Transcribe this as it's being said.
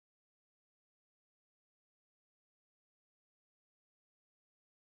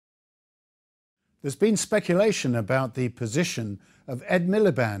There's been speculation about the position of Ed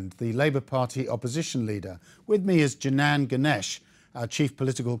Miliband, the Labour Party opposition leader. With me is Janan Ganesh, our chief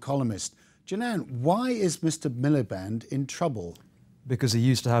political columnist. Janan, why is Mr. Miliband in trouble? Because he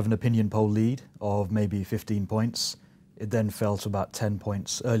used to have an opinion poll lead of maybe 15 points. It then fell to about 10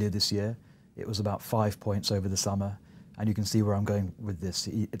 points earlier this year. It was about 5 points over the summer. And you can see where I'm going with this.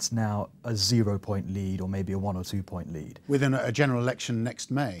 It's now a 0-point lead or maybe a 1 or 2 point lead. Within a general election next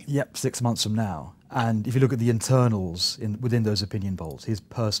May? Yep, 6 months from now. And if you look at the internals within those opinion polls, his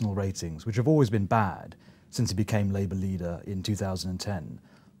personal ratings, which have always been bad since he became Labour leader in 2010,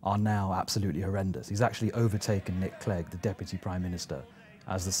 are now absolutely horrendous. He's actually overtaken Nick Clegg, the Deputy Prime Minister,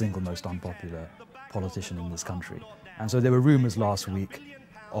 as the single most unpopular politician in this country. And so there were rumours last week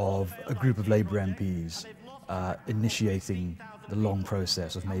of a group of Labour MPs initiating the long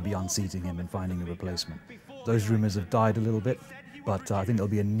process of maybe unseating him and finding a replacement. Those rumours have died a little bit, but I think there'll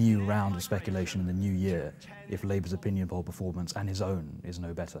be a new round of speculation in the new year if Labour's opinion poll performance and his own is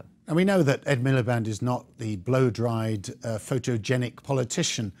no better. And we know that Ed Miliband is not the blow-dried, photogenic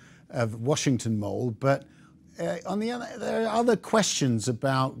politician of Washington mould, but on the other, there are other questions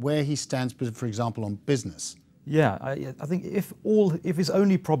about where he stands, for example, on business. Yeah, I think if his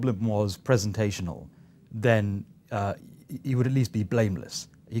only problem was presentational, then he would at least be blameless.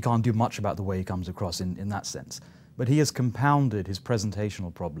 He can't do much about the way he comes across in that sense. But he has compounded his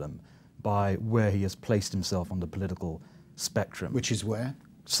presentational problem by where he has placed himself on the political spectrum. Which is where?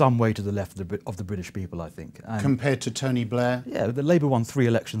 Some way to the left of the British people, I think. And compared to Tony Blair? Yeah, the Labour won 3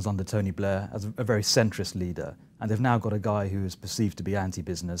 elections under Tony Blair as a very centrist leader. And they've now got a guy who is perceived to be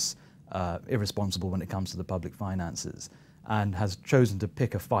anti-business, irresponsible when it comes to the public finances, and has chosen to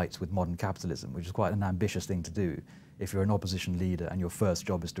pick a fight with modern capitalism, which is quite an ambitious thing to do if you're an opposition leader and your first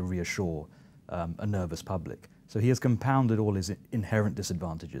job is to reassure a nervous public. So he has compounded all his inherent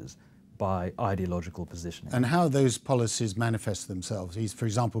disadvantages by ideological positioning. And how those policies manifest themselves? He's, for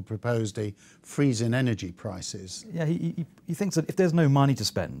example, proposed a freeze in energy prices. Yeah, he thinks that if there's no money to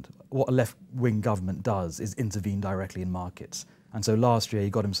spend, what a left-wing government does is intervene directly in markets. And so last year he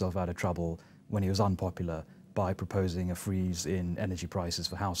got himself out of trouble when he was unpopular by proposing a freeze in energy prices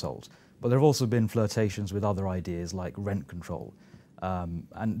for households. But there have also been flirtations with other ideas like rent control.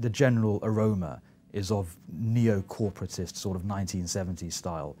 And the general aroma is of neo-corporatist sort of 1970s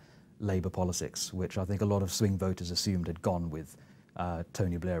style Labour politics, which I think a lot of swing voters assumed had gone with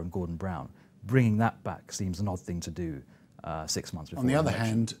Tony Blair and Gordon Brown. Bringing that back seems an odd thing to do 6 months before On the other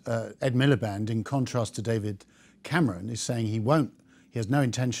election. hand, Ed Miliband, in contrast to David Cameron, is saying he has no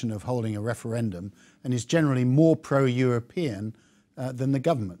intention of holding a referendum and is generally more pro-European than the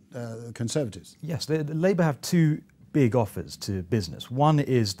government, the Conservatives. Yes, the Labour have 2 big offers to business. One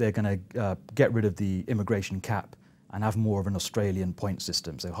is they're going to get rid of the immigration cap and have more of an Australian point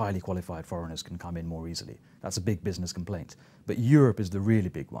system, so highly qualified foreigners can come in more easily. That's a big business complaint. But Europe is the really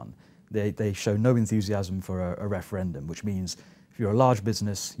big one. They show no enthusiasm for a referendum, which means if you're a large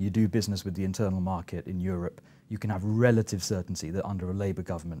business, you do business with the internal market in Europe, you can have relative certainty that under a Labour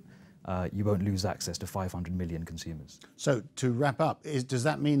government, you won't lose access to 500 million consumers. So to wrap up, does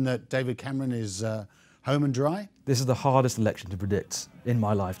that mean that David Cameron is home and dry? This is the hardest election to predict in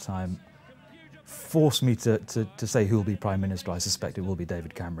my lifetime. Force me to say who will be Prime Minister, I suspect it will be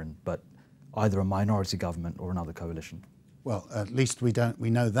David Cameron, but either a minority government or another coalition. Well, at least we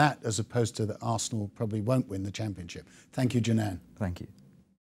know that, as opposed to that Arsenal probably won't win the championship. Thank you, Janan. Thank you.